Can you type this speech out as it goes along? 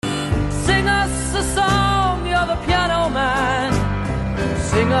Sing us a song, you're the piano man.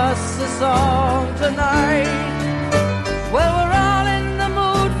 Sing us a song tonight. Well, we're all in the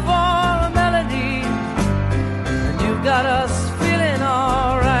mood for a melody, and you got us feeling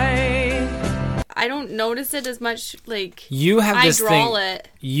alright. I don't notice it as much, like, you have this drawl thing, it.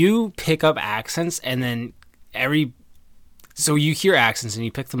 You pick up accents, and then so you hear accents and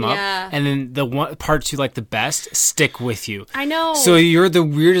you pick them up, and then the one parts you like the best stick with you. I know. So you're the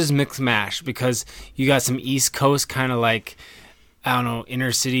weirdest mix mash, because you got some East Coast kind of like, I don't know,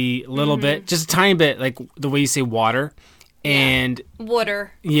 inner city a little bit, just a tiny bit, like the way you say water. And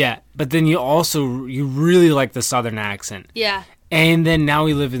water. Yeah, but then you really like the Southern accent. Yeah. And then now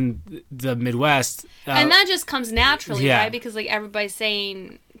we live in the Midwest. And that just comes naturally, right? Because, like, everybody's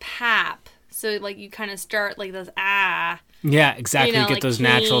saying pap. So, like, you kind of start, like, this Yeah, exactly. You get like those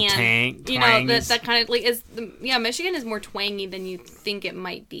natural twangs. You know, that kind of, like, Michigan is more twangy than you think it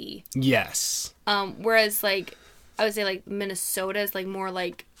might be. Yes. Whereas, like, I would say, like, Minnesota is, like, more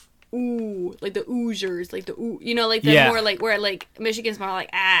like, ooh, like the oozers, like the ooh, you know, like the more, like, where, like, Michigan's more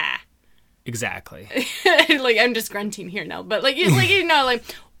like, Exactly. Like, I'm just grunting here now, but, like, you know, like,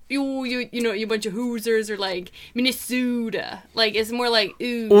 you know, you bunch of Hoosers, or like Minnesota. Like, it's more like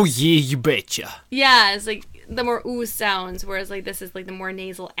ooh. Oh yeah, you betcha. Yeah, it's like the more ooh sounds, whereas like this is like the more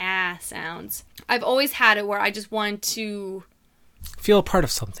nasal sounds. I've always had it where I just want to feel a part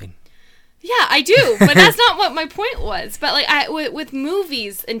of something. Yeah, I do, but that's not what my point was. But like with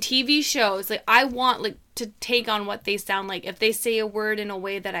movies and TV shows, like I want like to take on what they sound like. If they say a word in a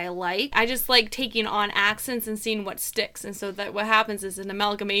way that I just like taking on accents and seeing what sticks. And so that what happens is an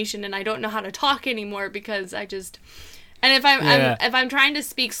amalgamation, and I don't know how to talk anymore because I just. And if I'm trying to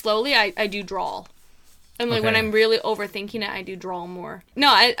speak slowly, I do drawl. And like when I'm really overthinking it, I do drawl more. No,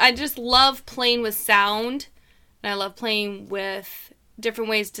 I just love playing with sound, and I love playing with different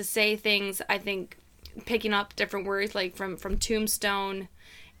ways to say things. I think picking up different words, like from Tombstone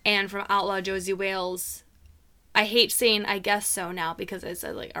and from Outlaw Josie Wales. I hate saying I guess so now because I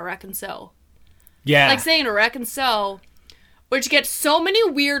said like I reckon so. Yeah. Like saying I reckon so, which gets so many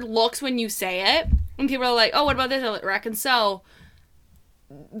weird looks when you say it. And people are like, oh, what about this? I reckon so.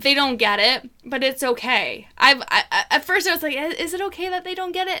 They don't get it, but it's okay. At first I was like, is it okay that they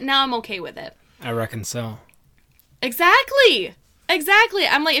don't get it? Now I'm okay with it. I reckon so. Exactly.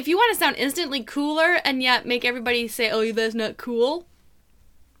 I'm like, if you want to sound instantly cooler and yet make everybody say, oh, that's not cool,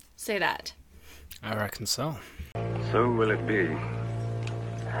 say that. I reckon so. So will it be.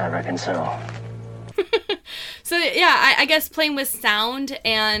 I reckon so. So, yeah, I guess playing with sound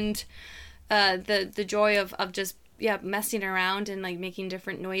and the joy of just, messing around and, like, making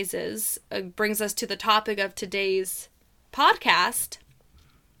different noises brings us to the topic of today's podcast,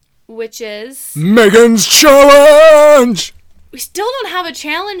 which is... Megan's Challenge! We still don't have a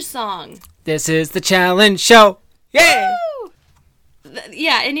challenge song. This is the challenge show. Yeah!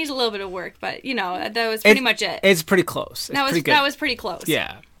 Yeah, it needs a little bit of work, but, you know, that was pretty much it. It's pretty close. That was pretty close.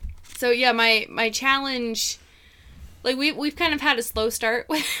 Yeah. So, yeah, my challenge... Like, we've kind of had a slow start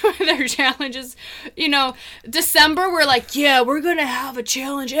with our challenges. You know, December, we're like, yeah, we're going to have a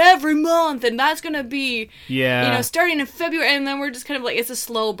challenge every month, and that's going to be, you know, starting in February, and then we're just kind of like, it's a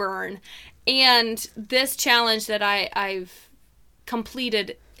slow burn. And this challenge that I've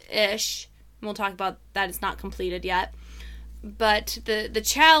completed-ish, and we'll talk about that, it's not completed yet, but the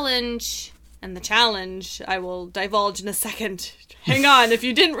challenge, and the challenge I will divulge in a second. Hang on, if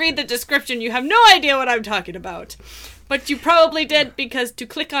you didn't read the description, you have no idea what I'm talking about. But you probably did, because to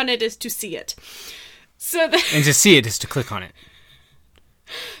click on it is to see it. And to see it is to click on it.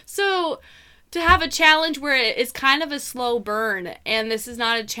 So, to have a challenge where it's kind of a slow burn, and this is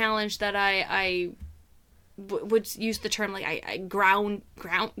not a challenge that I would use the term, like, I grind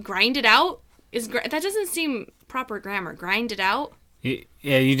it out? That doesn't seem proper grammar. Grind it out? Yeah,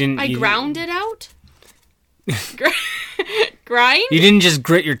 you didn't... ground it out? Grind? You didn't just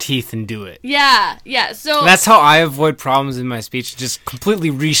grit your teeth and do it. Yeah, so... That's how I avoid problems in my speech, just completely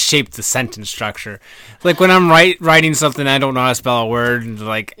reshape the sentence structure. Like, when I'm writing something, I don't know how to spell a word, and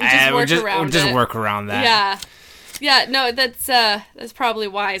like, we'll just work around that. Yeah, no, that's probably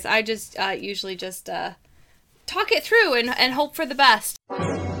wise. I just usually just talk it through and hope for the best.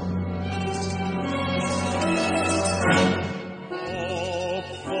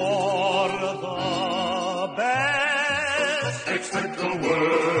 Expect the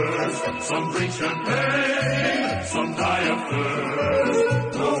worst. Some drink champagne, some die of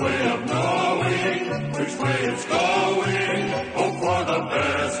thirst. No way of knowing which way it's going. Hope for the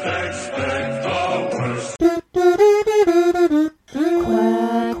best, expect the worst.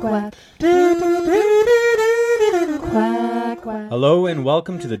 Quack, quack. Quack, quack. Hello and welcome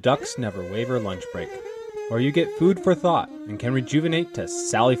welcome to the Ducks Never Waver lunch break, where you get food for thought and can rejuvenate to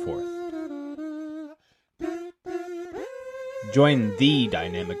sally forth. Join the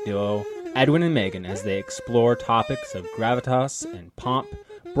dynamic duo, Edwin and Megan, as they explore topics of gravitas and pomp,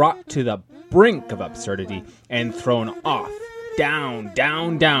 brought to the brink of absurdity and thrown off, down,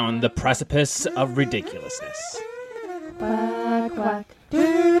 down, down the precipice of ridiculousness. Quack, quack.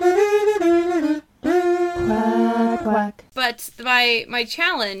 Quack, quack. But my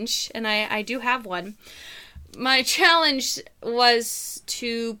challenge, and I do have one, my challenge was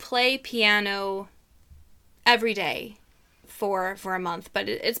to play piano every day for a month, but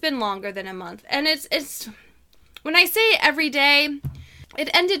it's been longer than a month. And it's when I say every day, it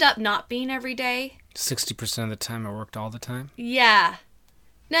ended up not being every day. 60% of the time I worked all the time? Yeah.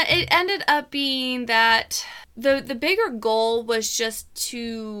 Now, it ended up being that the bigger goal was just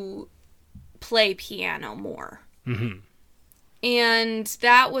to play piano more. Mm-hmm. And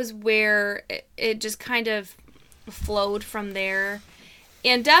that was where it just kind of flowed from there.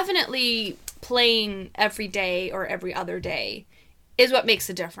 And definitely playing every day or every other day is what makes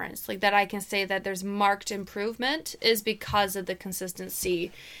a difference. Like, that I can say that there's marked improvement is because of the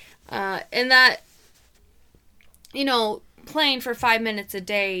consistency. And that, you know, playing for 5 minutes a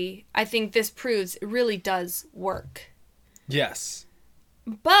day, I think this proves it really does work. Yes.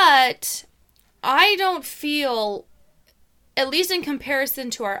 But I don't feel, at least in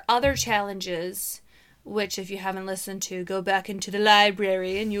comparison to our other challenges, which if you haven't listened to, go back into the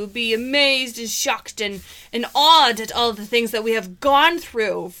library and you'll be amazed and shocked and awed at all the things that we have gone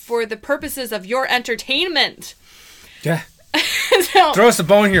through for the purposes of your entertainment. Yeah. So, throw us a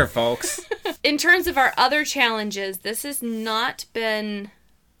bone here, folks. In terms of our other challenges, this has not been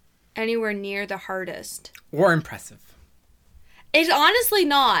anywhere near the hardest. Or impressive. It's honestly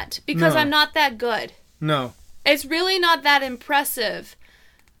not, because No. I'm not that good. No. It's really not that impressive.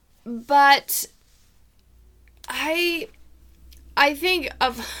 But I think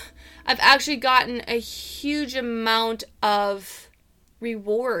I've actually gotten a huge amount of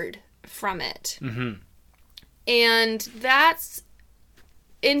reward from it. Mm-hmm. And that's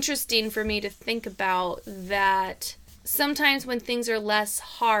interesting for me to think about, that sometimes when things are less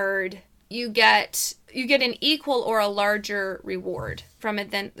hard, you get an equal or a larger reward from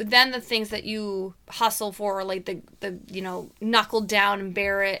it than the things that you hustle for, like the you know, knuckle down and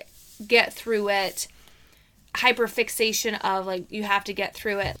bear it, get through it, hyperfixation of like you have to get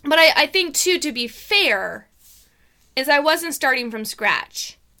through it. But I think too, to be fair, is I wasn't starting from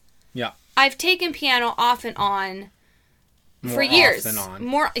scratch. Yeah. I've taken piano off and on More for years. Off than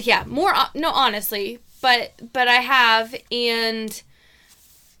on. No, honestly, but I have, and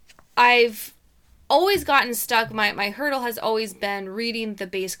I've always gotten stuck. My hurdle has always been reading the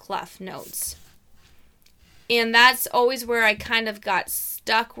bass clef notes, and that's always where I kind of got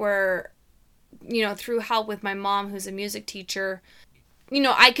stuck. Where, you know, through help with my mom, who's a music teacher, you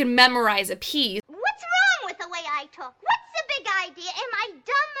know, I can memorize a piece. What's wrong with the way I talk? What's the big idea? Am I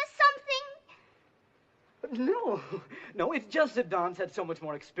dumb or something? No, it's just that Don's had so much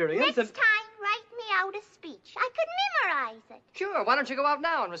more experience. Next time, write me out a speech. I could memorize it. Sure, why don't you go out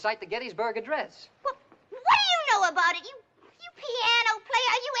now and recite the Gettysburg Address? Well, what do you know about it? You piano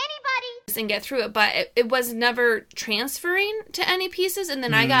player, are you anybody? And get through it, but it was never transferring to any pieces, and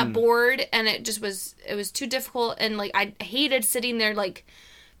then I got bored, and it was too difficult, and like I hated sitting there like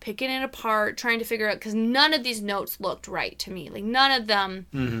picking it apart, trying to figure out, because none of these notes looked right to me. Like, none of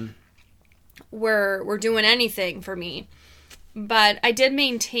them were doing anything for me. But I did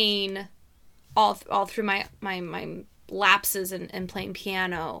maintain all through my lapses in playing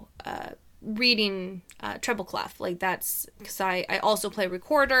piano, reading treble clef. Like, that's because I also play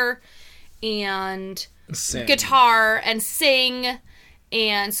recorder and guitar and sing.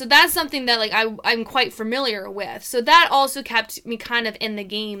 And so that's something that like I'm quite familiar with. So that also kept me kind of in the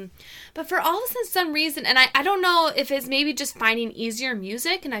game. But for all of some reason, and I don't know if it's maybe just finding easier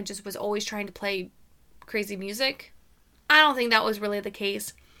music and I just was always trying to play crazy music. I don't think that was really the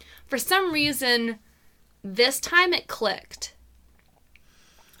case. For some reason, this time it clicked.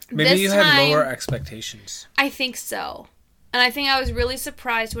 Maybe you had lower expectations. I think so. And I think I was really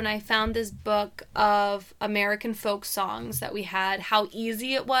surprised when I found this book of American folk songs that we had, how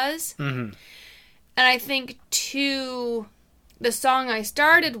easy it was. Mm-hmm. And I think, too, the song I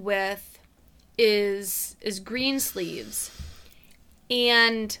started with is Greensleeves.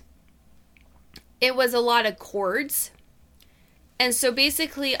 And it was a lot of chords. And so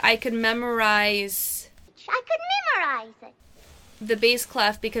basically I could memorize... I could memorize it. the bass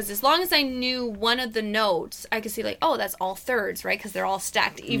clef, because as long as I knew one of the notes, I could see like, oh, that's all thirds, right? Because they're all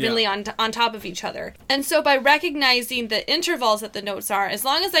stacked evenly on top of each other. And so by recognizing the intervals that the notes are, as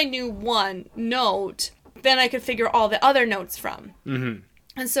long as I knew one note, then I could figure all the other notes from. Mm-hmm.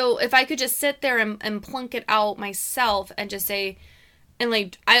 And so if I could just sit there and plunk it out myself and just say, and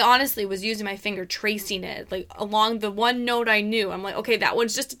like, I honestly was using my finger tracing it, like along the one note I knew. I'm like, okay, that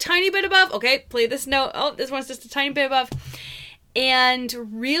one's just a tiny bit above. Okay, play this note. Oh, this one's just a tiny bit above. And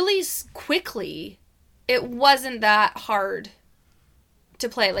really quickly, it wasn't that hard to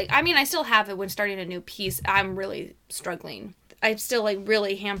play. Like, I mean, I still have it when starting a new piece. I'm really struggling. I'm still like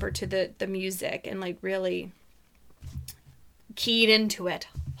really hampered to the music and like really keyed into it.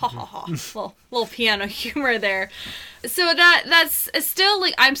 Ha ha ha. Little piano humor there. So that's still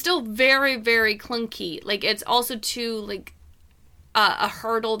like, I'm still very, very clunky. Like, it's also too like a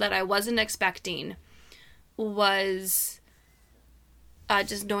hurdle that I wasn't expecting was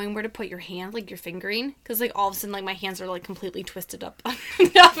just knowing where to put your hand, like your fingering, because like all of a sudden like my hands are like completely twisted up on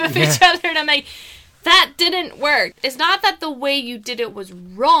top of each other, and I'm like, that didn't work. It's not that the way you did it was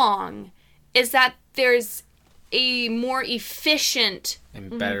wrong, it's that there's a more efficient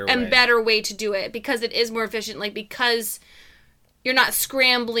and better way to do it, because it is more efficient, like because you're not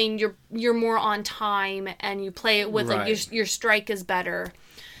scrambling, you're more on time, and you play it with like your strike is better.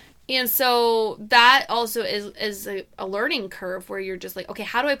 And so that also is a learning curve where you're just like, okay,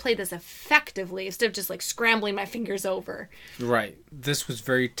 how do I play this effectively instead of just like scrambling my fingers over? Right. This was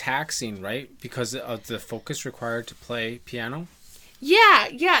very taxing, right? Because of the focus required to play piano?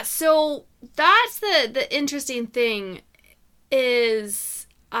 Yeah. So that's the interesting thing is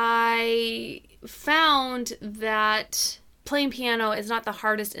I found that playing piano is not the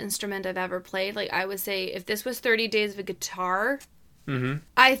hardest instrument I've ever played. Like, I would say if this was 30 days of a guitar... Mm-hmm.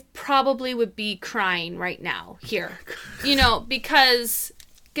 I probably would be crying right now here, because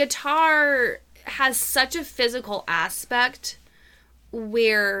guitar has such a physical aspect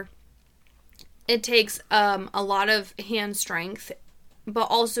where it takes a lot of hand strength, but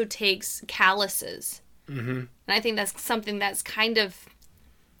also takes calluses. Mm-hmm. And I think that's something that's kind of,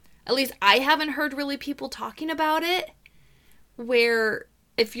 at least I haven't heard really people talking about it, where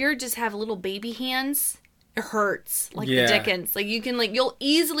if you're just have little baby hands, it hurts like the dickens. Like you'll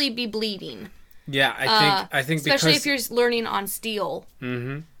easily be bleeding. Yeah, I think especially because, if you're learning on steel.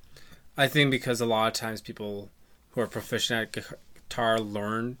 Mm-hmm. I think because a lot of times people who are proficient at guitar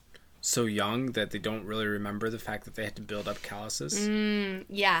learn so young that they don't really remember the fact that they had to build up calluses.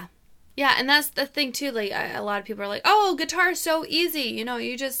 Yeah, and that's the thing too. Like a lot of people are like, "Oh, guitar is so easy.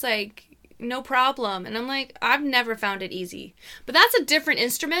 You just like." No problem. And I'm like, I've never found it easy. But that's a different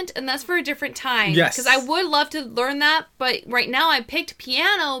instrument, and that's for a different time. Yes. Because I would love to learn that, but right now I picked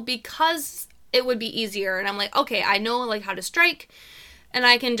piano because it would be easier. And I'm like, okay, I know like how to strike, and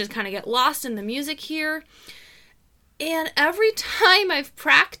I can just kind of get lost in the music here. And every time I've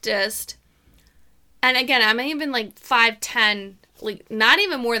practiced, and again, I'm even like 5-10, like not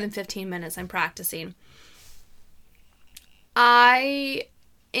even more than 15 minutes I'm practicing, I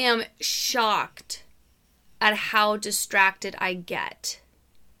am shocked at how distracted I get.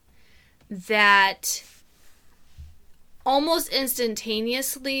 That almost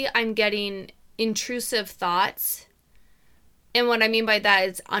instantaneously I'm getting intrusive thoughts. And what I mean by that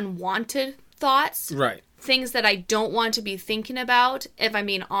is unwanted thoughts. Right. Things that I don't want to be thinking about, if I'm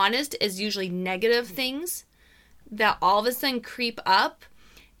being honest, is usually negative things that all of a sudden creep up,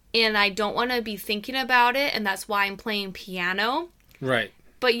 and I don't want to be thinking about it, and that's why I'm playing piano. Right.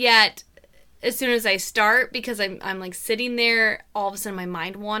 But yet, as soon as I start, because I'm like sitting there, all of a sudden my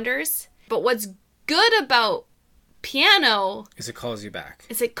mind wanders. But what's good about piano is it calls you back.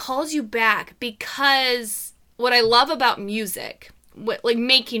 Because what I love about music,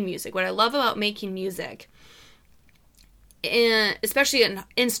 making music, what I love about making music, and especially an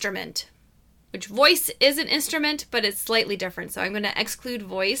instrument, which voice is an instrument, but it's slightly different. So I'm going to exclude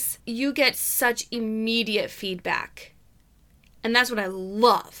voice. You get such immediate feedback. And that's what I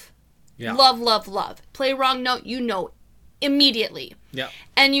love. Yeah. Love. Play wrong note, immediately. Yeah.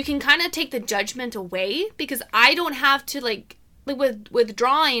 And you can kind of take the judgment away, because I don't have to like with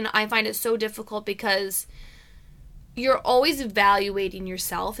drawing, I find it so difficult because you're always evaluating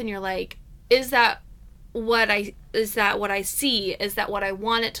yourself, and you're like, is that what I see? Is that what I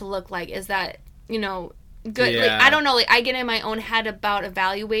want it to look like? Is that, good? Yeah. Like, I don't know, like I get in my own head about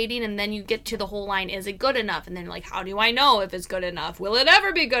evaluating, and then you get to the whole line, is it good enough? And then like, how do I know if it's good enough? Will it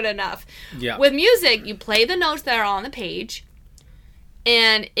ever be good enough? Yeah. With music, you play the notes that are on the page,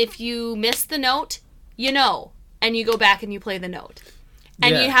 and if you miss the note, and you go back and you play the note.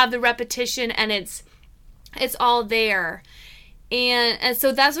 And you have the repetition, and it's all there. And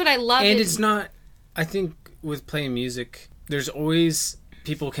so that's what I love. And it's not, I think with playing music, there's always,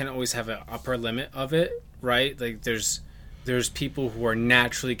 people can always have an upper limit of it, right? Like there's people who are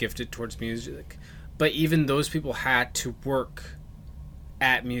naturally gifted towards music, but even those people had to work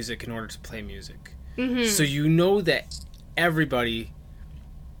at music in order to play music. Mm-hmm. So you know that everybody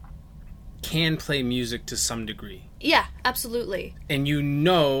can play music to some degree. Yeah, absolutely. And you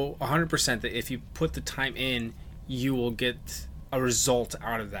know 100% that if you put the time in, you will get a result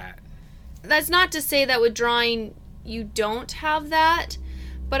out of that. That's not to say that with drawing you don't have that,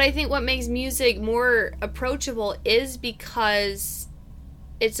 but I think what makes music more approachable is because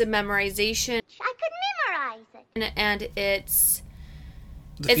it's a memorization. I could memorize it. And it's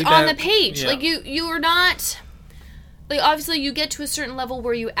on the page. Yeah. Like you are not, like, obviously you get to a certain level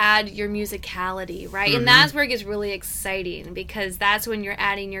where you add your musicality, right? Mm-hmm. And that's where it gets really exciting, because that's when you're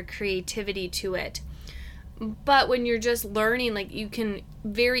adding your creativity to it. But when you're just learning, like, you can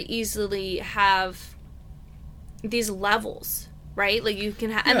very easily have these levels, right? Like you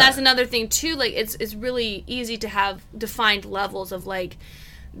can and that's another thing too, like it's really easy to have defined levels of, like,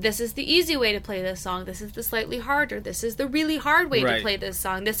 this is the easy way to play this song, this is the slightly harder, this is the really hard way to play this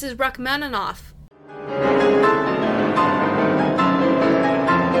song, this is Rachmaninoff.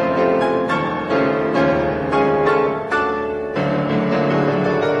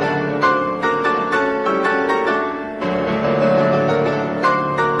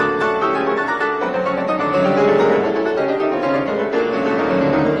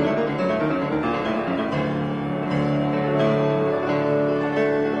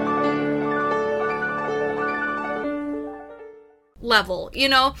 Level, you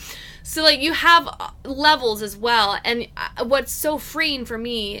know? So, like, you have levels as well, and what's so freeing for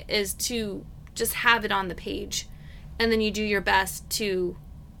me is to just have it on the page, and then you do your best to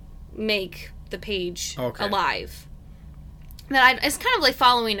make the page alive. It's kind of like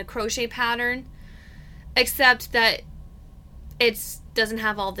following a crochet pattern, except that it doesn't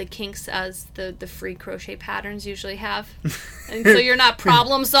have all the kinks as the free crochet patterns usually have, and so you're not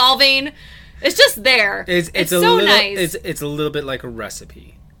problem solving. It's just there. It's so little, nice. It's a little bit like a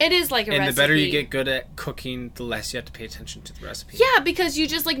recipe. It is like a recipe. And the better you get good at cooking, the less you have to pay attention to the recipe. Yeah, because you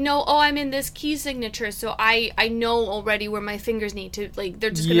just, like, know, I'm in this key signature, so I know already where my fingers need to, like, they're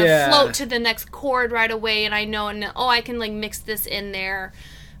just going to float to the next chord right away, and I know, and I can, like, mix this in there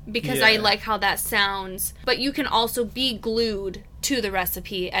because I like how that sounds. But you can also be glued to the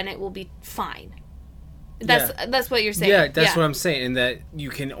recipe, and it will be fine. That's what you're saying. Yeah, that's what I'm saying, in that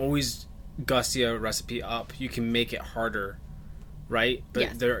you can always gussy a recipe up. You can make it harder, right?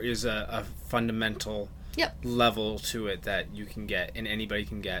 But there is a fundamental level to it that you can get, and anybody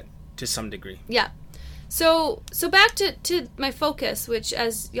can get to some degree. Yeah. So back to my focus, which,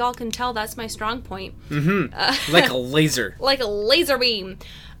 as y'all can tell, that's my strong point. Mm-hmm. Like a laser. Like a laser beam.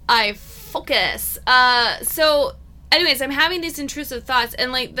 I focus. So anyways, I'm having these intrusive thoughts,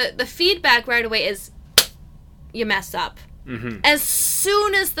 and, like, the feedback right away is, you mess up. Mm-hmm. As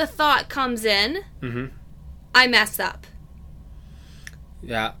soon as the thought comes in, I mess up.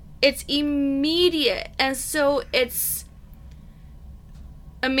 Yeah. It's immediate. And so it's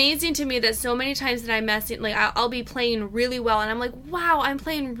amazing to me that so many times that I'm messing, like, I'll be playing really well, and I'm like, wow, I'm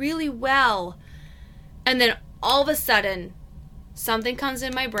playing really well. And then all of a sudden, something comes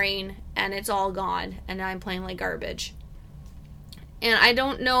in my brain, and it's all gone, and I'm playing like garbage. And I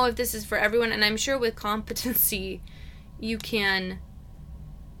don't know if this is for everyone, and I'm sure with competency, you can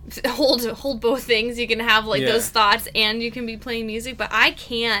hold both things. You can have, like, those thoughts, and you can be playing music, but I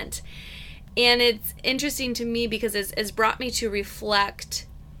can't. And it's interesting to me because it's brought me to reflect,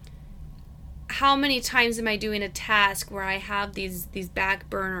 how many times am I doing a task where I have these back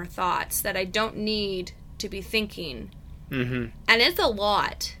burner thoughts that I don't need to be thinking. Mm-hmm. And it's a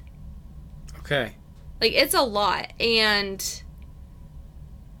lot. Okay. Like, it's a lot. And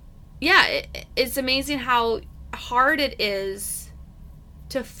yeah, it's amazing how hard it is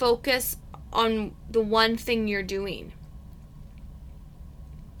to focus on the one thing you're doing.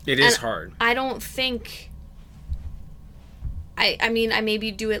 It is hard. I don't think I mean, I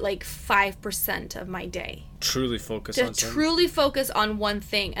maybe do it like 5% of my day. Truly focus on something. Truly focus on one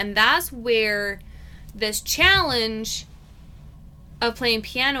thing. And that's where this challenge of playing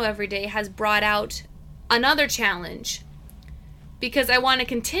piano every day has brought out another challenge. Because I want to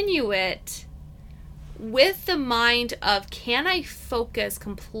continue it with the mind of, can I focus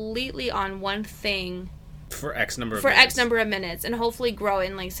completely on one thing for X number of minutes, and hopefully grow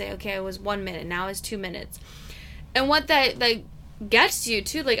and, like, say, okay, it was 1 minute, now it's 2 minutes. And what that, like, gets you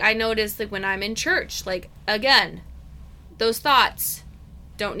to, like, I notice, like, when I'm in church, like, again, those thoughts,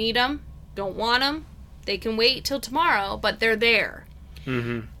 don't need them, don't want them, They can wait till tomorrow, but they're there.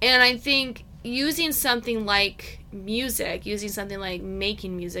 And I think using something like music, using something like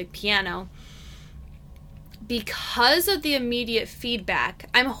making music, piano, because of the immediate feedback,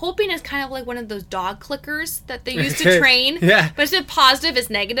 I'm hoping it's kind of like one of those dog clickers that they use to train. Yeah. But instead of positive, it's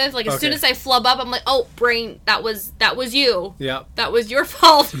negative. Like, as soon as I flub up, I'm like, oh, brain, that was you. Yeah. That was your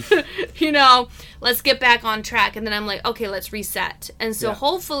fault. You know, let's get back on track. And then I'm like, okay, let's reset. And so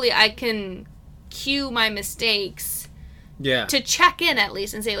hopefully I can cue my mistakes to check in at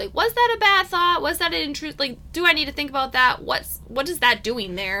least and say, like, was that a bad thought? Was that an intrusive? Like, do I need to think about that? What is that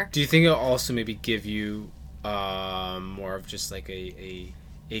doing there? Do you think it'll also maybe give you more of just like a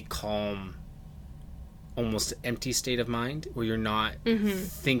calm, almost empty state of mind where you're not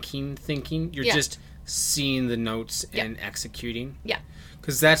thinking, you're just seeing the notes and executing? Yeah.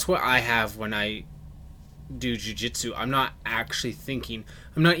 Because that's what I have when I do jiu-jitsu. I'm not actually thinking.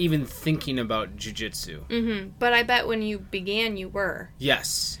 I'm not even thinking about jiu-jitsu. But I bet when you began, you were.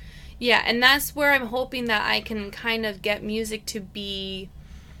 Yes. Yeah, and that's where I'm hoping that I can kind of get music to be...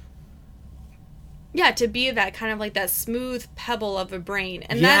 Yeah, to be that kind of like that smooth pebble of a brain.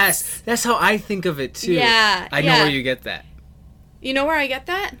 And that's how I think of it too. Yeah. I know where you get that. You know where I get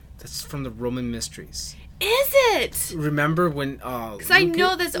that? That's from the Roman Mysteries. Is it? Remember when... Because I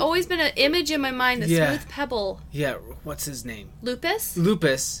know there's always been an image in my mind, the smooth pebble. Yeah, what's his name? Lupus?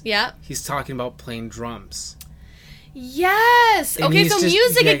 Lupus. Yeah. He's talking about playing drums. Yes! And okay, so just,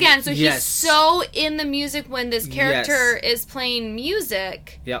 music again. So yes. he's so in the music when this character is playing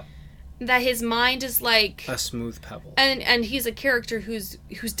music. Yep. That his mind is like... a smooth pebble. And he's a character who's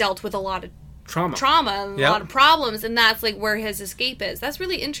dealt with a lot of trauma and a lot of problems, and that's like where his escape is. That's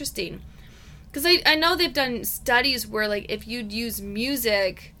really interesting. Because I know they've done studies where, like, if you'd use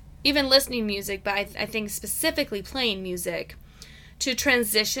music, even listening music, but I think specifically playing music, to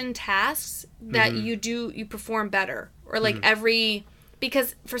transition tasks that you perform better. Or, like,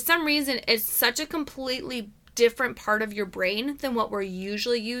 because for some reason, it's such a completely different part of your brain than what we're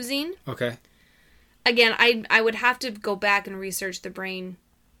usually using. Okay. Again, I would have to go back and research the brain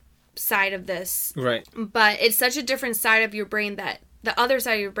side of this. Right. But it's such a different side of your brain that the other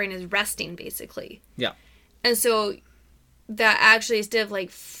side of your brain is resting, basically. Yeah. And so that actually, instead of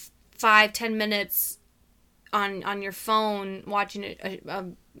like 5-10 minutes on your phone watching a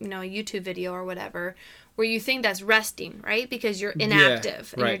YouTube video or whatever, where you think that's resting, right? Because you're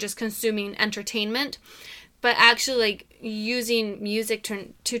inactive and you're just consuming entertainment. But actually, like, using music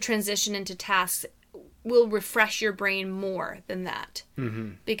to transition into tasks will refresh your brain more than that.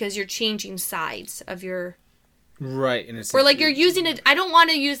 Because you're changing sides of your... Right. And it's or, like, you're using it... I don't want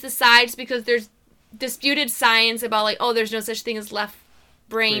to use the sides because there's disputed science about, like, oh, there's no such thing as left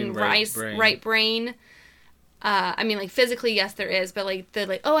brain, right brain. I mean, like, physically, yes, there is. But,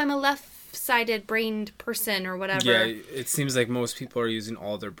 like, oh, I'm a left-sided brained person or whatever. Yeah, it seems like most people are using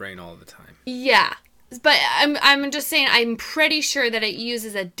all their brain all the time. Yeah. But I'm just saying, I'm pretty sure that it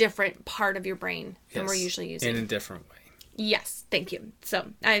uses a different part of your brain than we're usually using. In a different way. Yes, thank you. So,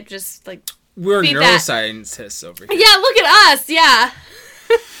 I just, like... We're neuroscientists over here. Yeah, look at us, yeah.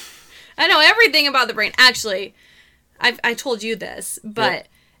 I know everything about the brain. Actually, I told you this, but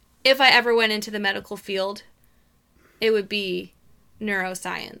if I ever went into the medical field, it would be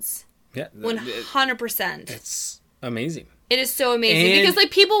neuroscience. Yeah. 100%. It's amazing. It is so amazing. Because,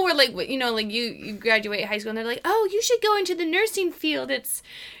 like, people were like, you know, like, you graduate high school and they're like, oh, you should go into the nursing field. It's,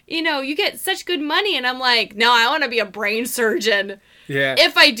 you know, you get such good money. And I'm like, no, I want to be a brain surgeon. Yeah.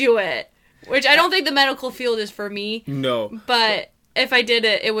 If I do it. Which I don't think the medical field is for me. No. But if I did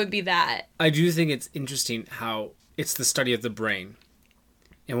it, it would be that. I do think it's interesting how it's the study of the brain.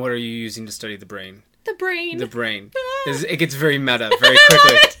 And what are you using to study the brain? The brain. The brain. It gets very meta very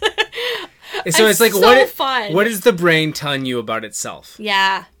quickly. So it's like, what is the brain telling you about itself?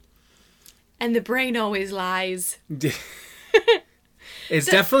 Yeah. And the brain always lies. It's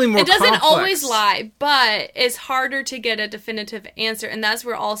definitely more complex. It doesn't always lie, but it's harder to get a definitive answer. And that's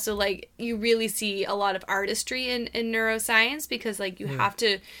where also, like, you really see a lot of artistry in neuroscience, because, like, you have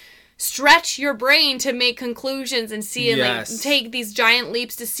to stretch your brain to make conclusions and see and like take these giant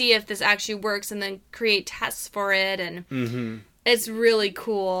leaps to see if this actually works, and then create tests for it. And it's really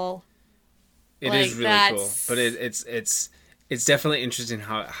cool. It is really cool. But it's definitely interesting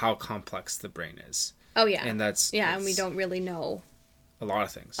how complex the brain is. Oh, yeah. And that's... Yeah, and we don't really know... A lot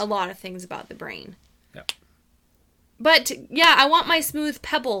of things. A lot of things about the brain. Yep. But, yeah, I want my smooth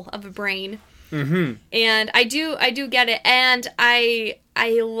pebble of a brain. And I do get it. And I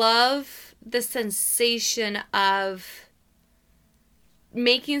love the sensation of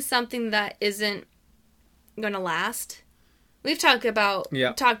making something that isn't going to last. We've talked about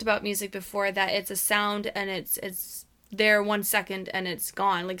Yeah. music before, that it's a sound and it's there 1 second and it's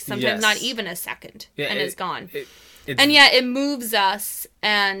gone. Like sometimes Yes. not even a second and it's gone. It's- And yet it moves us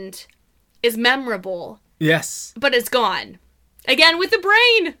and is memorable, Yes. but it's gone. Again with the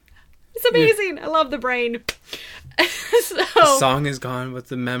brain. It's amazing. I love the brain. The song is gone, but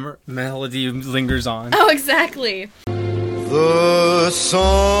the melody lingers on. Oh, exactly. The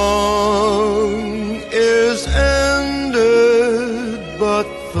song is ended, but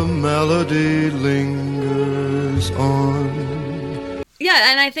the melody lingers on.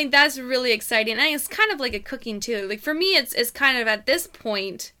 Yeah, and I think that's really exciting. And it's kind of like a cooking too. Like for me, it's kind of at this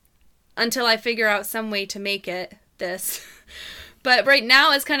point until I figure out some way to make it this. But right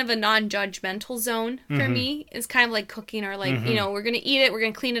now, it's kind of a non-judgmental zone for me. It's kind of like cooking, or like, you know, we're going to eat it, we're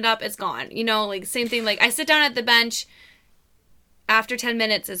going to clean it up, it's gone. You know, like same thing. Like I sit down at the bench, after 10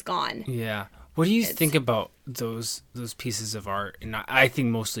 minutes, it's gone. Yeah. What do you think about those pieces of art? And I think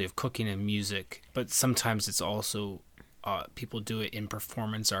mostly of cooking and music, but sometimes it's also people do it in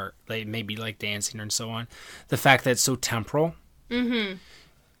performance art, like maybe like dancing and so on. The fact that it's so temporal. Mm-hmm.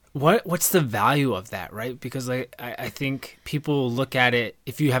 What's the value of that, right? Because I think people look at it,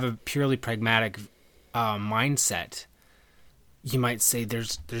 if you have a purely pragmatic mindset, you might say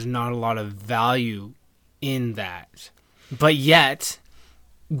there's not a lot of value in that. But yet,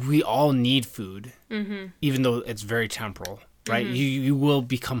 we all need food, even though it's very temporal, right? You will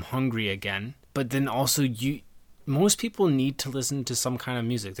become hungry again. But then also, most people need to listen to some kind of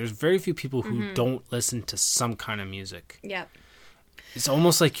music. There's very few people who don't listen to some kind of music. Yep. It's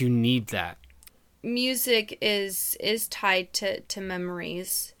almost like you need that. Music is tied to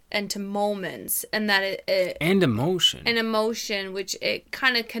memories and to moments, and that it And emotion. and emotion, which it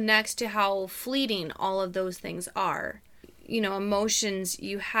kind of connects to how fleeting all of those things are. You know, emotions,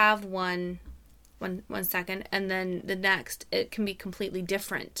 you have one second, and then the next, it can be completely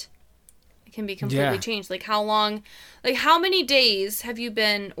different. It can be completely changed. Like how many days have you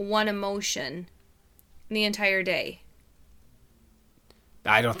been one emotion the entire day?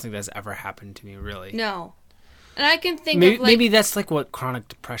 I don't think that's ever happened to me, really. No. And I can think Maybe, of like... maybe that's like what chronic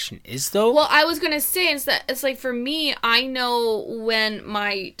depression is, though. Well, I was going to say, it's like for me, I know when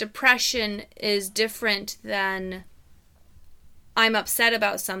my depression is different than I'm upset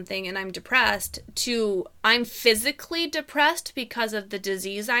about something and I'm depressed, to I'm physically depressed because of the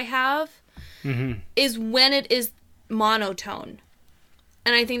disease I have, is when it is monotone.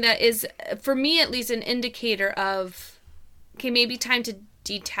 And I think that is, for me at least, an indicator of, okay, maybe time to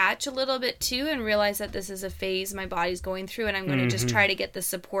detach a little bit too and realize that this is a phase my body's going through, and I'm going to just try to get the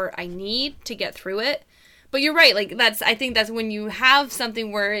support I need to get through it. But you're right, like I think that's when you have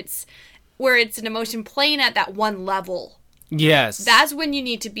something where it's an emotion playing at that one level. Yes. That's when you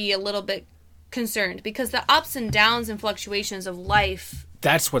need to be a little bit concerned, because the ups and downs and fluctuations of life,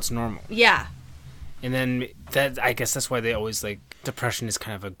 that's what's normal. Yeah. And then I guess that's why they always like depression is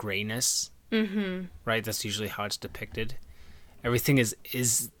kind of a grayness. Right? That's usually how it's depicted. Everything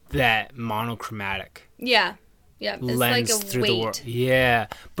is that monochromatic. Yeah. Yeah. It's lens like a through weight. the world. Yeah.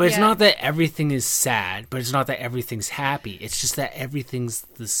 But it's not that everything is sad, but it's not that everything's happy. It's just that everything's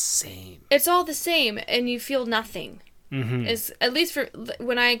the same. It's all the same, and you feel nothing. Is at least for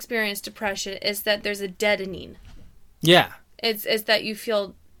when I experience depression, is that there's a deadening. Yeah. It's that you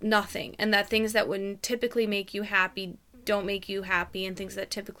feel nothing, and that things that would typically make you happy don't make you happy, and things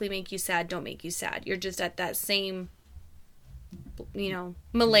that typically make you sad don't make you sad. You're just at that same,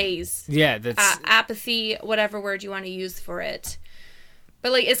 malaise. Yeah, that's apathy, whatever word you want to use for it.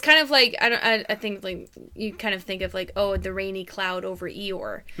 But like, it's kind of like, I think like you kind of think of like, oh, the rainy cloud over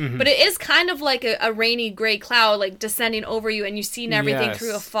Eeyore. But it is kind of like a rainy gray cloud like descending over you, and you've seen everything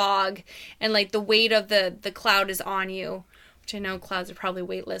through a fog, and like the weight of the cloud is on you. Which I know clouds are probably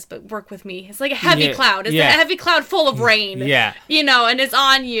weightless, but work with me. It's like a heavy cloud. It's a heavy cloud full of rain. Yeah. And it's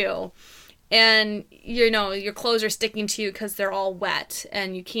on you. And, your clothes are sticking to you because they're all wet,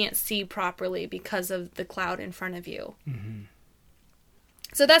 and you can't see properly because of the cloud in front of you.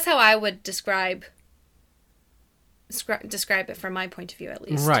 So that's how I would describe it from my point of view, at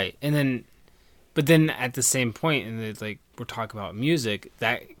least. right. And then, but then at the same point, and like we're talking about music,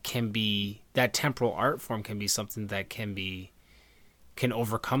 that temporal art form can be something that can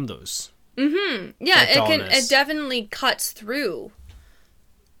overcome those. Yeah, it definitely cuts through.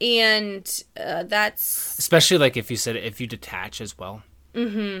 And that's... Especially like if you detach as well.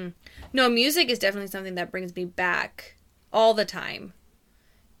 No, music is definitely something that brings me back all the time.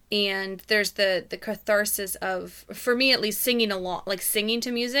 And there's the catharsis of, for me at least, singing along, like singing to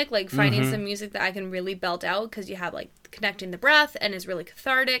music, like finding some music that I can really belt out, because you have like connecting the breath and is really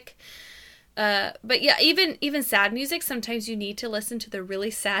cathartic. But yeah, even sad music, sometimes you need to listen to the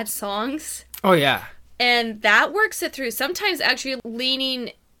really sad songs. Oh, yeah. And that works it through. Sometimes actually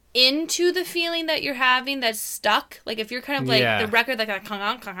leaning into the feeling that you're having that's stuck. Like if you're kind of like the record, like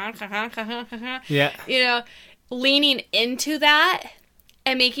yeah, you know, leaning into that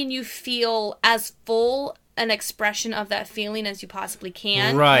and making you feel as full an expression of that feeling as you possibly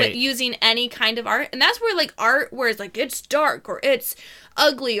can. Right. With using any kind of art. And that's where like art, where it's like it's dark or it's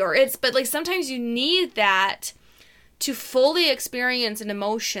ugly or it's, but like sometimes you need that to fully experience an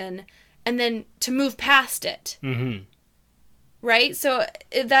emotion and then to move past it. Mm-hmm. Right? So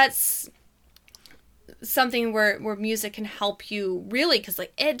that's something where music can help you really, because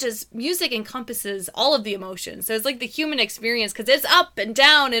like music encompasses all of the emotions. So it's like the human experience, because it's up and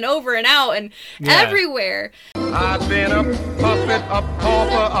down and over and out and everywhere. I've been a puppet, a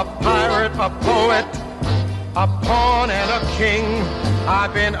pauper, a pirate, a poet, a pawn and a king.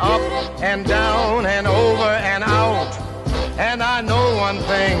 I've been up and down and over and out, and I know one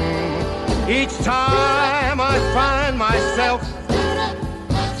thing. Each time I find myself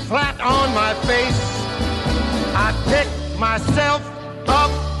flat on my face, I pick myself up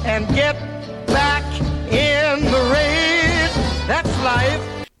and get back in the race. That's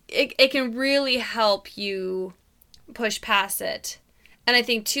life. It can really help you push past it. And I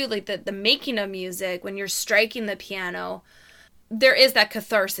think too, like the making of music, when you're striking the piano, there is that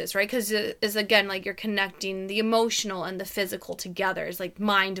catharsis, right? Because it's again like you're connecting the emotional and the physical together. It's like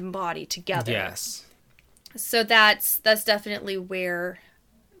mind and body together. Yes. So that's definitely where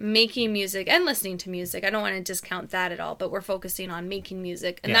making music and listening to music, I don't want to discount that at all, but we're focusing on making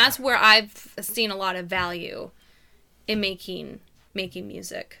music. And that's where I've seen a lot of value in making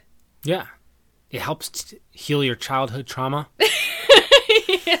music. Yeah. It helps heal your childhood trauma.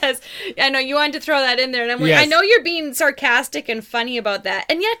 Yes. I know you wanted to throw that in there. And I'm like, I know you're being sarcastic and funny about that.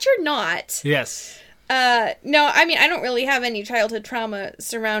 And yet you're not. Yes. No, I mean, I don't really have any childhood trauma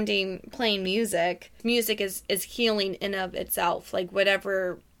surrounding playing music. Music is healing in of itself. Like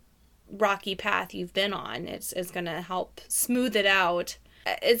whatever rocky path you've been on, it's going to help smooth it out.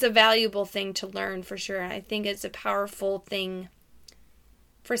 It's a valuable thing to learn for sure. I think it's a powerful thing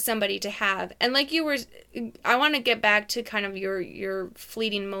for somebody to have. And like you were, I want to get back to kind of your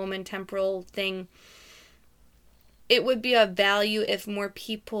fleeting moment temporal thing. It would be of value if more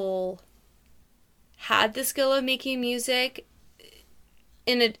people had the skill of making music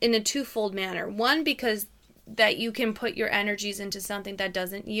in a twofold manner. One, because that you can put your energies into something that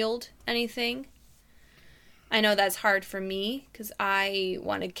doesn't yield anything. I know that's hard for me because I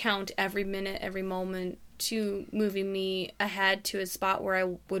want to count every minute, every moment to moving me ahead to a spot where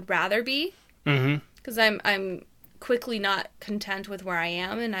I would rather be. Because I'm quickly not content with where I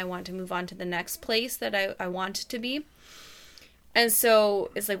am, and I want to move on to the next place that I want to be. And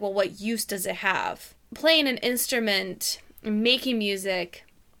so it's like, well, what use does it have? Playing an instrument, making music,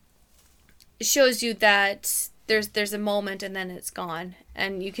 shows you that there's a moment and then it's gone.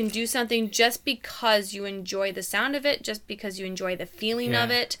 And you can do something just because you enjoy the sound of it, just because you enjoy the feeling of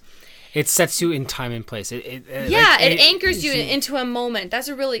it. It sets you in time and place. It anchors you into a moment. That's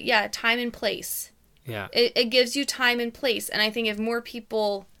a really, time and place. Yeah. It gives you time and place. And I think if more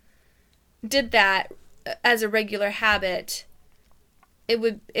people did that as a regular habit, it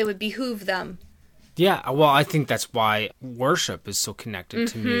would behoove them. Yeah, well, I think that's why worship is so connected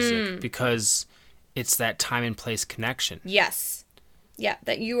to music, because it's that time and place connection. Yes. Yeah,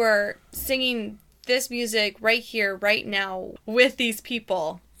 that you are singing this music right here, right now, with these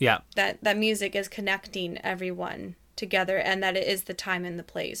people. Yeah. That music is connecting everyone together, and that it is the time and the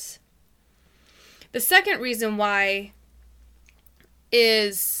place. The second reason why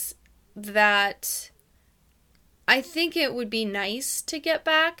is that I think it would be nice to get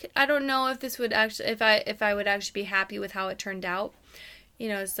back. I don't know if this would actually, if I would actually be happy with how it turned out. You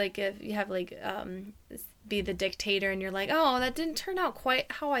know, it's like if you have like be the dictator and you're like, oh, that didn't turn out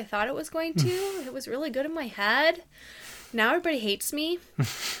quite how I thought it was going to. It was really good in my head. Now everybody hates me.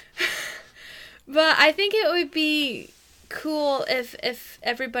 But I think it would be cool if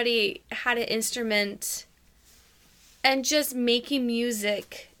everybody had an instrument and just making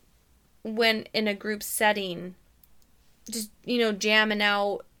music when in a group setting. Just, jamming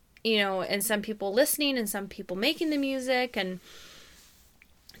out, and some people listening and some people making the music and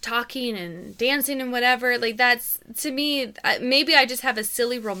talking and dancing and whatever. Like, that's, to me, maybe I just have a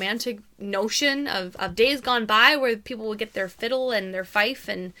silly romantic notion of days gone by where people would get their fiddle and their fife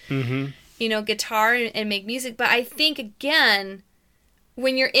and, guitar and make music. But I think, again,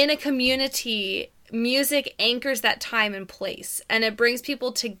 when you're in a community music anchors that time and place, and it brings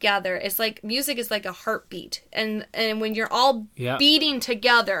people together. It's like music is like a heartbeat, and when you're all beating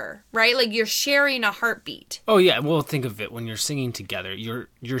together, right? Like you're sharing a heartbeat. Oh yeah, well think of it, when you're singing together,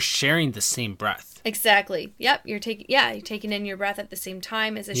 you're sharing the same breath. Exactly. Yep. You're taking in your breath at the same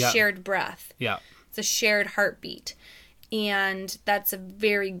time. It's a shared breath. Yeah. It's a shared heartbeat, and that's a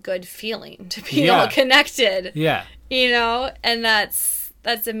very good feeling to be all connected. Yeah. You know, and that's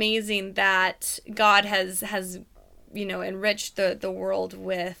amazing that God has enriched the world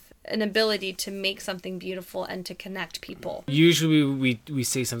with an ability to make something beautiful and to connect people. Usually we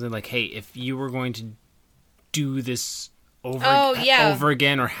say something like, hey, if you were going to do this over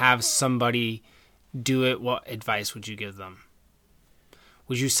again, or have somebody do it, what advice would you give them?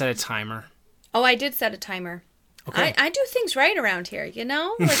 Would you set a timer? Oh, I did set a timer. Okay. I do things right around here, you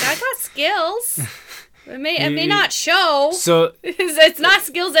know? Like, I got skills. It may not show. So it's not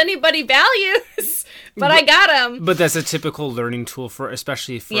skills anybody values, but I got them. But that's a typical learning tool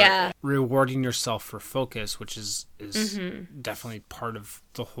especially for rewarding yourself for focus, which is definitely part of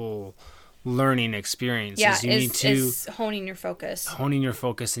the whole learning experience. Yeah, is honing your focus. Honing your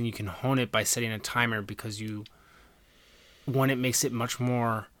focus, and you can hone it by setting a timer, because it makes it much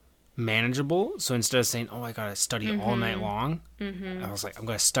more manageable. So instead of saying, oh, I gotta study all night long, I was like, I'm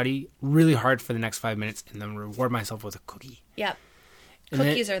gonna study really hard for the next 5 minutes and then reward myself with a cookie. Yep.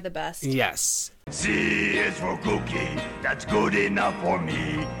 Cookies are the best. Yes. C is for cookie, that's good enough for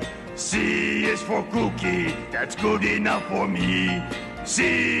me. C is for cookie, that's good enough for me.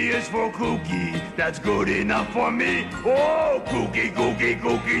 C is for cookie, that's good enough for me. Oh,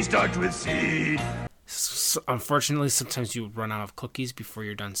 cookie starts with C. So unfortunately, sometimes you run out of cookies before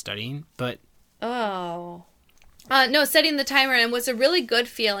you're done studying, but... Oh. No, setting the timer, and what's a really good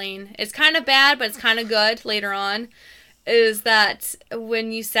feeling, it's kind of bad, but it's kind of good later on, is that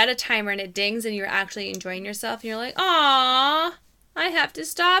when you set a timer and it dings and you're actually enjoying yourself, and you're like, aw, I have to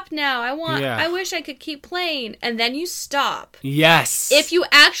stop now. I wish I could keep playing. And then you stop. Yes. If you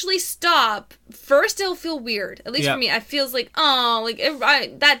actually stop, first it'll feel weird. At least for me, it feels like, oh,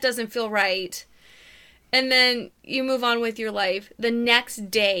 like that doesn't feel right. And then you move on with your life. The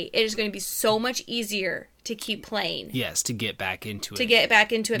next day, it is going to be so much easier to keep playing. Yes, to get back into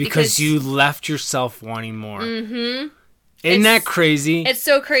it. Because you left yourself wanting more. Mm-hmm. Isn't that crazy? It's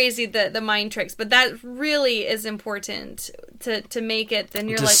so crazy, the mind tricks. But that really is important to make it. Then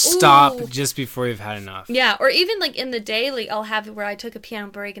you're like, ooh. Stop just before you've had enough. Yeah, or even like in the day, like I'll have it where I took a piano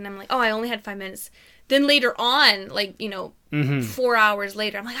break and I'm like, oh, I only had 5 minutes. Then later on, like, 4 hours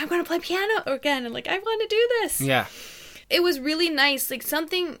later, I'm like, I'm going to play piano again. And like, I want to do this. Yeah. It was really nice. Like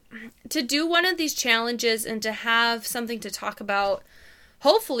something to do one of these challenges and to have something to talk about,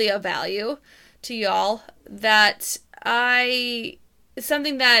 hopefully of value to y'all, that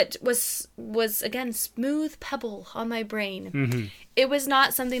something that was again, smooth pebble on my brain. Mm-hmm. It was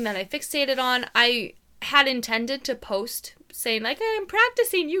not something that I fixated on. I had intended to post saying like, hey, I'm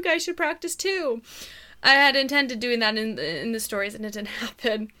practicing. You guys should practice too. I had intended doing that in the stories, and it didn't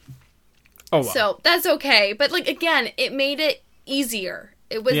happen. Oh, wow. So that's okay. But like again, it made it easier.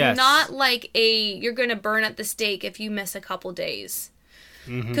 It was not like you're going to burn at the stake if you miss a couple days.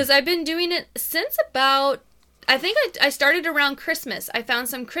 Because I've been doing it since about, I think I started around Christmas. I found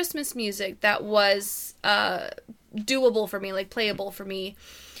some Christmas music that was doable for me, like playable for me.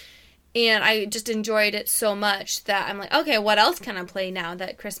 And I just enjoyed it so much that I'm like, okay, what else can I play now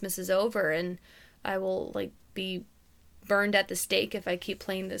that Christmas is over? And I will like be burned at the stake if I keep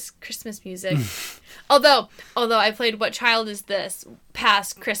playing this Christmas music. although I played What Child Is This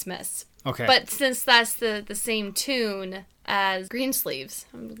past Christmas. Okay. But since that's the same tune as Greensleeves,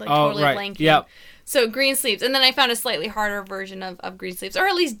 I'm like totally blanking. Yep. So Greensleeves, and then I found a slightly harder version of Greensleeves, or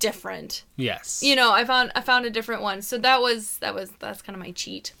at least different. Yes. I found a different one. So that's kind of my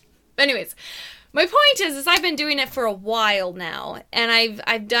cheat. Anyways, my point is I've been doing it for a while now, and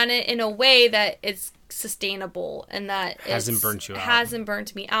I've done it in a way that it's sustainable and that hasn't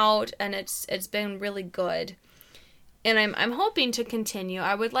burnt me out, and it's been really good. And I'm hoping to continue.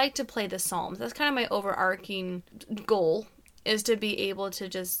 I would like to play the Psalms. That's kind of my overarching goal, is to be able to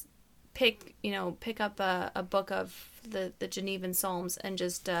just pick up a book of the Genevan Psalms and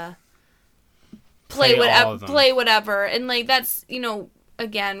just play whatever. And like that's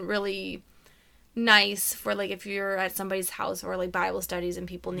again really nice for like if you're at somebody's house or like Bible studies and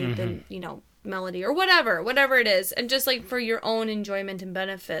people need the melody or whatever it is, and just like for your own enjoyment and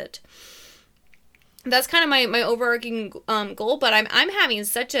benefit. That's kind of my overarching goal, but I'm having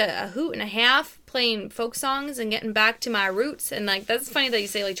such a hoot and a half playing folk songs and getting back to my roots. And like that's funny that you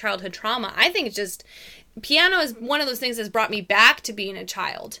say like childhood trauma. I think it's just piano is one of those things that's brought me back to being a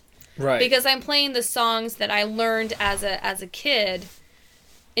child. Right. Because I'm playing the songs that I learned as a kid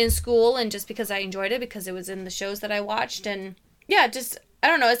in school, and just because I enjoyed it, because it was in the shows that I watched, and yeah, just, I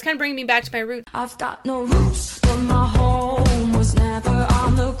don't know, it's kind of bringing me back to my roots. I've got no roots, but my home was never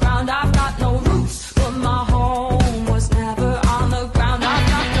on the ground. I've got no roots, but my home was never on the ground. I've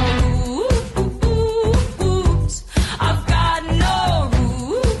got no roots. I've got no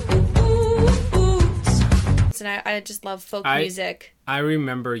roots. And I just love folk music. I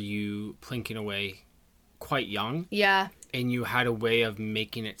remember you plinking away quite young. Yeah. And you had a way of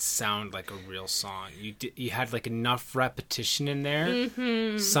making it sound like a real song. You had like enough repetition in there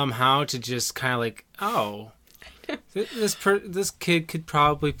somehow to just kind of like, oh, this kid could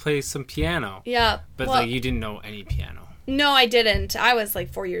probably play some piano. Yeah. But like you didn't know any piano. No, I didn't. I was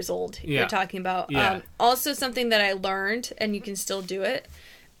like 4 years old. Yeah. You're talking about. Yeah. Also, something that I learned, and you can still do it,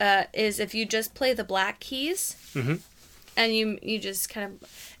 is if you just play the black keys, and you just kind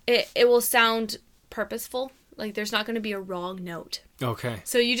of, it will sound purposeful. Like, there's not going to be a wrong note. Okay.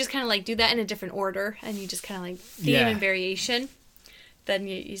 So you just kind of like do that in a different order, and you just kind of like theme and variation. Then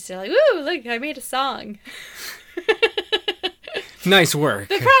you say like, "Ooh, look, I made a song." Nice work.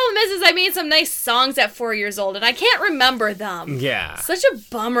 The problem is I made some nice songs at 4 years old, and I can't remember them. Yeah. Such a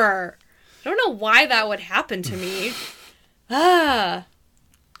bummer. I don't know why that would happen to me. Gotta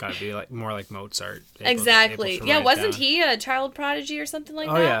be like more like Mozart. Exactly. Yeah, wasn't he a child prodigy or something like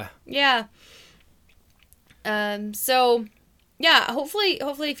that? Oh yeah. Yeah. So, yeah, hopefully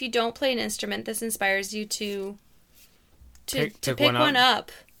if you don't play an instrument, this inspires you to pick one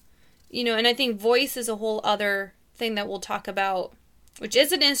up. You know, and I think voice is a whole other thing that we'll talk about, which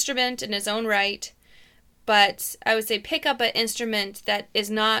is an instrument in its own right. But I would say pick up an instrument that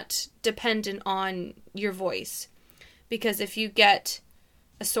is not dependent on your voice. Because if you get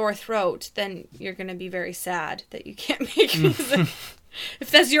a sore throat, then you're going to be very sad that you can't make music.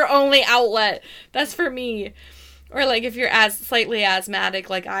 If that's your only outlet, that's for me. Or like if you're slightly asthmatic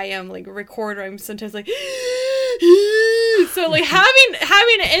like I am, like a recorder, I'm sometimes like so like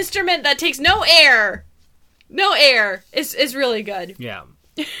having an instrument that takes no air is really good. Yeah.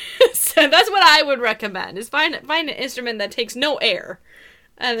 So that's what I would recommend, is find an instrument that takes no air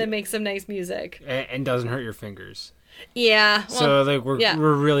and then make some nice music. And doesn't hurt your fingers. Yeah. Well, so like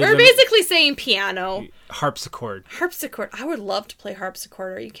we're really we're basically saying piano. Harpsichord. I would love to play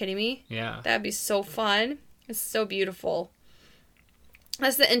harpsichord. Are you kidding me? Yeah. That'd be so fun. It's so beautiful.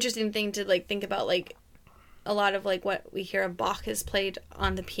 That's the interesting thing to like think about, like a lot of like what we hear of Bach is played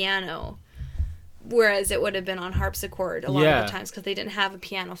on the piano, whereas it would have been on harpsichord a lot of the times because they didn't have a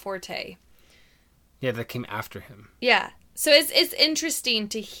pianoforte. Yeah, that came after him. Yeah. So it's interesting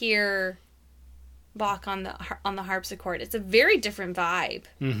to hear Bach on the harpsichord. It's a very different vibe.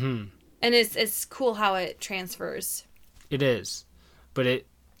 Mm-hmm. And it's cool how it transfers. It is. But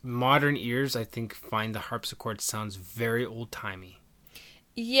modern ears, I think, find the harpsichord sounds very old-timey.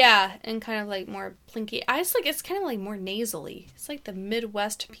 Yeah, and kind of like more plinky. It's kind of like more nasally. It's like the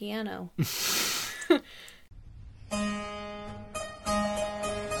Midwest piano.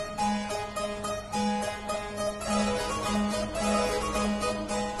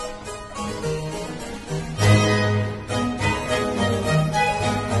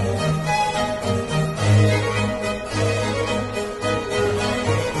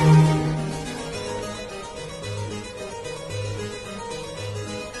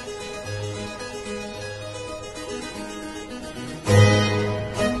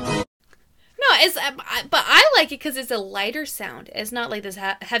 But I like it because it's a lighter sound. It's not like this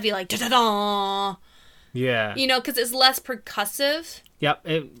heavy, like, da-da-da. Yeah. You know, because it's less percussive. Yep,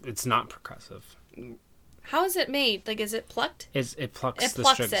 it's not percussive. How is it made? Like, is it plucked? It plucks the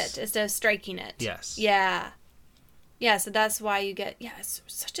plucks strings. it instead of striking it. Yes. Yeah. Yeah, so that's why you get, it's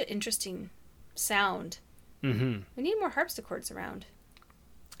such an interesting sound. Mm-hmm. We need more harpsichords around.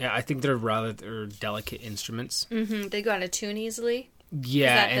 Yeah, I think they're rather delicate instruments. Mm-hmm. They go out of tune easily.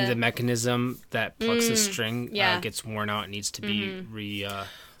 Yeah, and the mechanism that plucks the string gets worn out and needs to be readjusted.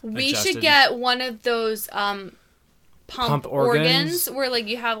 We should get one of those pump organs where like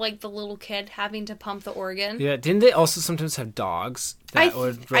you have like the little kid having to pump the organ. Yeah, didn't they also sometimes have dogs that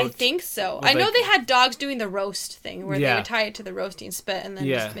I think so. I know they had dogs doing the roast thing where they would tie it to the roasting spit and then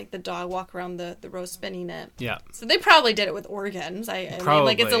just make the dog walk around the roast spinning it. Yeah. So they probably did it with organs. I mean,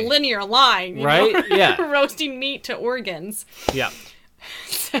 like it's a linear line, you right? know? Yeah. Roasting meat to organs. Yeah.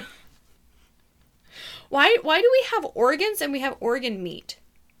 So, why do we have organs and we have organ meat?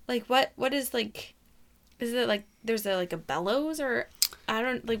 Like what is like, is it like there's a bellows, or I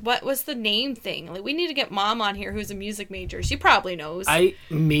don't like what was the name thing? Like we need to get Mom on here who's a music major. She probably knows.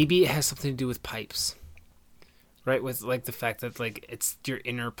 Maybe it has something to do with pipes. right? With like the fact that like it's your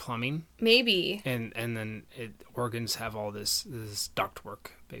inner plumbing, Maybe. and then organs have all this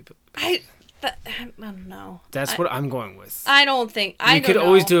ductwork, baby. I don't know. That's what I'm going with. I don't think. I We don't could know.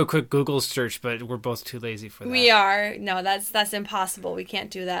 always do a quick Google search, but we're both too lazy for that. We are. No, that's impossible. We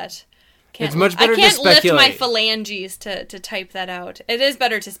can't do that. It's much better to I can't lift my speculate. phalanges to type that out. It is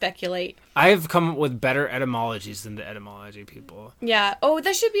better to speculate. I've come up with better etymologies than the etymology people. Yeah. Oh,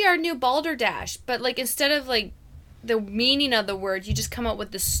 that should be our new balderdash. But like instead of like the meaning of the word, you just come up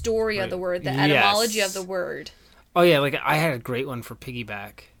with the story of the word, the etymology Yes. of the word. Oh yeah, like I had a great one for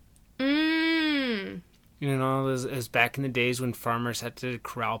piggyback. Mmm. You know, it was back in the days when farmers had to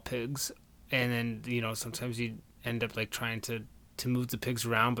corral pigs, and then sometimes you'd end up like trying to move the pigs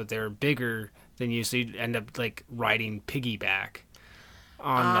around, but they're bigger than you, so you'd end up like riding piggyback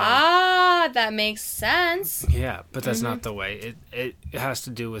on them. That makes sense. Yeah, but that's not the way. It has to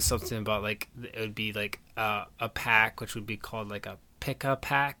do with something about like it would be like a pack, which would be called like a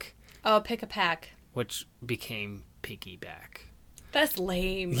pick-a-pack, Oh, pick a pack. which became piggyback. That's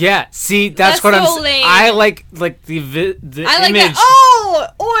lame. Yeah, see, that's what so I'm saying. lame. I like the I like image. that. Oh,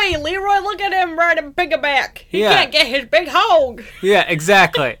 oi, Leroy, look at him riding piggyback. He Yeah. can't get his big hog. Yeah,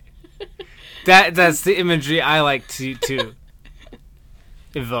 exactly. That's the imagery I like to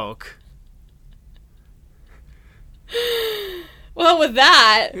evoke. Well, with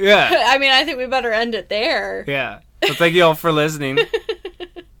that, Yeah. I mean, I think we better end it there. Yeah. So thank you all for listening.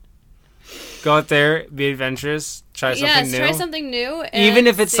 Go out there, be adventurous, try something new. Try something new. And Even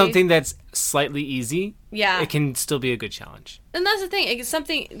if it's see. something that's slightly easy, Yeah. it can still be a good challenge. And that's the thing. It's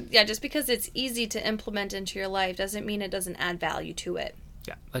something, just because it's easy to implement into your life doesn't mean it doesn't add value to it.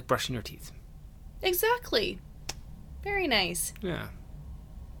 Yeah, like brushing your teeth. Exactly. Very nice. Yeah.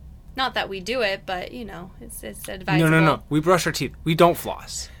 Not that we do it, but, it's advisable. No. We brush our teeth. We don't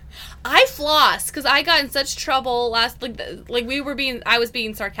floss. I floss because I got in such trouble I was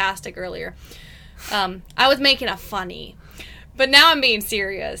being sarcastic earlier. I was making a funny, but now I'm being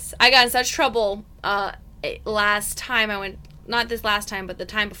serious. I got in such trouble last time I went, not this last time, but the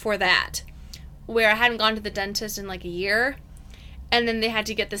time before that, where I hadn't gone to the dentist in like a year, and then they had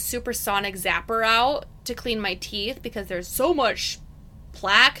to get the supersonic zapper out to clean my teeth because there's so much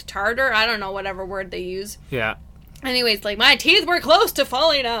plaque, tartar, I don't know, whatever word they use. Yeah. Anyways, like, my teeth were close to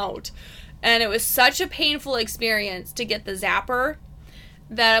falling out. And it was such a painful experience to get the zapper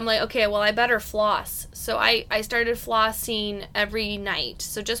that I'm like, okay, well, I better floss. So I started flossing every night.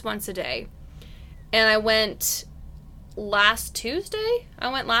 So just once a day. And I went last Tuesday?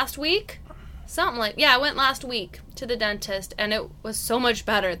 I went last week? I went last week to the dentist. And it was so much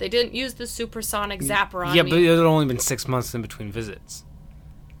better. They didn't use the supersonic zapper on me. Yeah, but it had only been 6 months in between visits.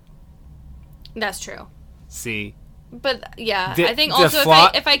 That's true. See? But yeah, The- I think the also flo-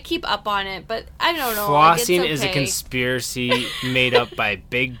 if I keep up on it, but I don't know. like, it's Flossing is a okay. conspiracy made up by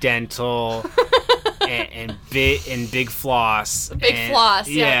Big Dental and Big Floss. Big and- Floss,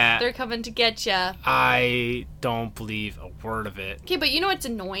 yeah. Yeah. They're coming to get you. I don't believe a word of it. Okay, but you know what's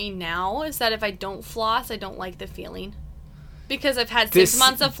annoying now is that if I don't floss, I don't like the feeling. Because I've had 6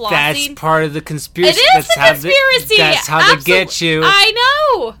 months of flossing. That's part of the conspiracy. It is the conspiracy! That's how they get you. I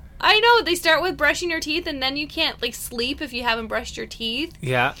know. They start with brushing your teeth, and then you can't like sleep if you haven't brushed your teeth.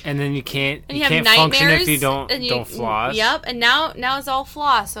 Yeah, and then you can't And you, can't have function nightmares. if you don't and floss. Yep, and now it's all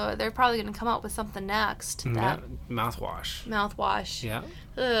floss, so they're probably going to come up with something next. Yeah, That mouthwash. mouthwash. Yeah.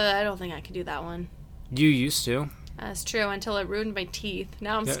 I don't think I could do that one. You used to. That's true, until it ruined my teeth.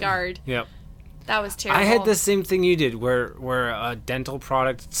 Now I'm Yeah. scarred. Yep. That was terrible. I had the same thing you did, where a dental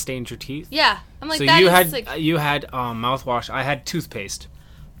product stained your teeth. Yeah, I'm like, so that you is, had like... you had mouthwash. I had toothpaste.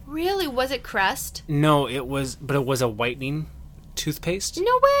 Really? Was it Crest? No, it was a whitening toothpaste.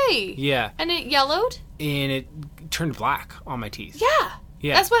 No way! Yeah, And it yellowed? and it turned black on my teeth. Yeah.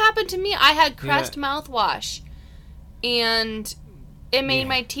 Yeah. That's what happened to me. I had Crest Yeah. mouthwash, and it made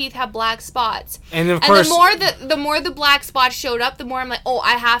my teeth have black spots. And of course, the more the black spots showed up, the more I'm like, oh,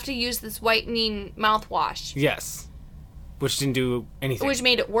 I have to use this whitening mouthwash, yes, which didn't do anything. which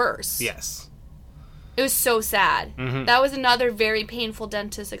made it worse. Yes. It was so sad. Mhm. That was another very painful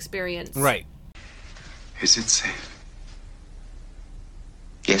dentist experience. Right. Is it safe?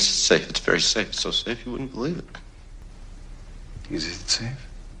 Yes, it's safe. It's very safe. It's so safe you wouldn't believe it. Is it safe?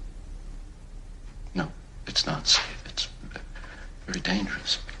 No, it's not safe. It's very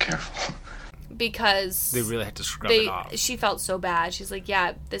dangerous. Be careful. Because They really had to scrub it off. She felt so bad. She's like,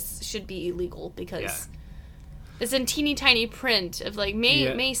 yeah, this should be illegal because Yeah. it's in teeny tiny print of like may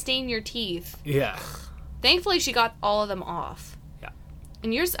Yeah. stain your teeth. Yeah. Thankfully, she got all of them off. Yeah.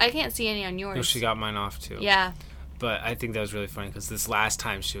 And yours, I can't see any on yours. No, she got mine off too. Yeah. But I think that was really funny because this last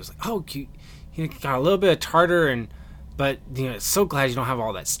time she was like, "Oh, you know, got a little bit of tartar but you know, so glad you don't have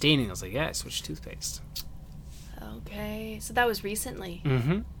all that staining. I was like, yeah, I switched toothpaste. Okay, so that was recently.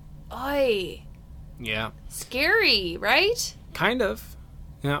 Mm-hmm. Oy. Yeah. Scary, right? Kind of.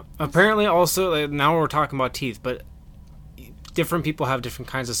 Yeah. Apparently, also, like, now we're talking about teeth, but different people have different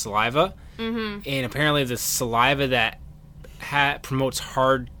kinds of saliva. Mm-hmm. And apparently, the saliva that promotes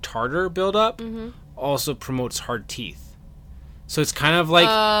hard tartar buildup also promotes hard teeth. So it's kind of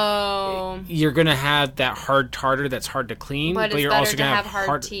like you're going to have that hard tartar that's hard to clean, but you're better also going to have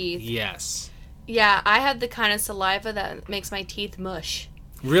hard teeth. Yes. Yeah, I have the kind of saliva that makes my teeth mush.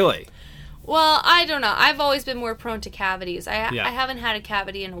 Really? Well, I don't know. I've always been more prone to cavities. I haven't had a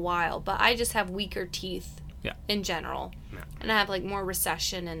cavity in a while, but I just have weaker teeth in general. Yeah. And I have like more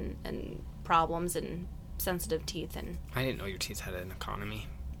recession and problems and sensitive teeth. And I didn't know your teeth had an economy.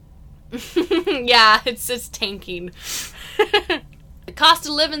 Yeah, it's just tanking. The cost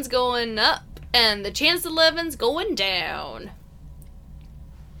of living's going up and the chance of living's going down.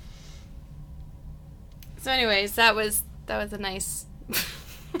 So anyways, that was a nice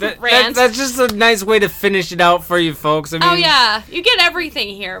rant. That's just a nice way to finish it out for you folks. I mean, oh yeah, you get everything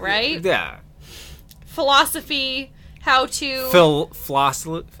here, right? Yeah. Philosophy, how to...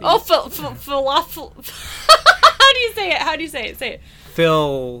 Philosophy? Oh, philosophy. How do you say it? Say it.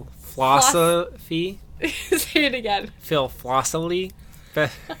 Philosophy? Say it again. Philosophy?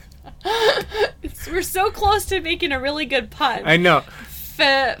 We're so close to making a really good pun. I know.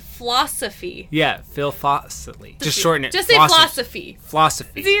 Philosophy. Yeah, philosophy. Just shorten it. Just say philosophy.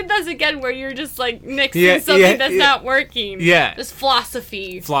 Philosophy. See, it does again where you're just like mixing something that's not working. Yeah. Just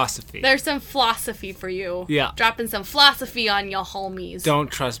philosophy. Philosophy. There's some philosophy for you. Yeah. Dropping some philosophy on your homies.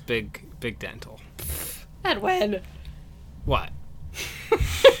 Don't trust big dental. Edwin. What?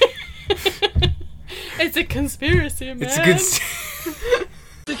 It's a conspiracy, man. It's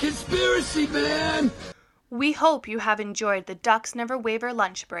a conspiracy, man. We hope you have enjoyed the Ducks Never Waver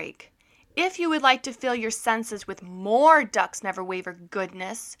lunch break. If you would like to fill your senses with more Ducks Never Waver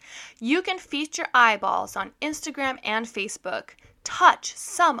goodness, you can feast your eyeballs on Instagram and Facebook. Touch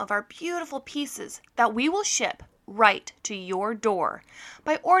some of our beautiful pieces that we will ship right to your door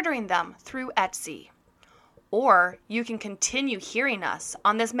by ordering them through Etsy. Or you can continue hearing us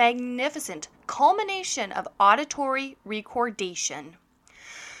on this magnificent culmination of auditory recordation.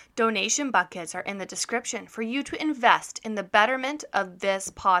 Donation buckets are in the description for you to invest in the betterment of this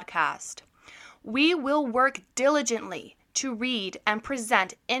podcast. We will work diligently to read and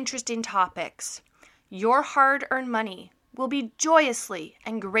present interesting topics. Your hard-earned money will be joyously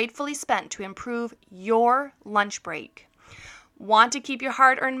and gratefully spent to improve your lunch break. Want to keep your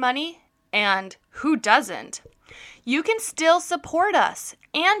hard-earned money? And who doesn't? You can still support us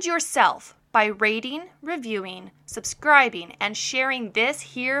and yourself by rating, reviewing, subscribing, and sharing this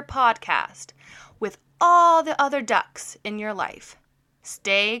here podcast with all the other ducks in your life.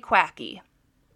 Stay quacky.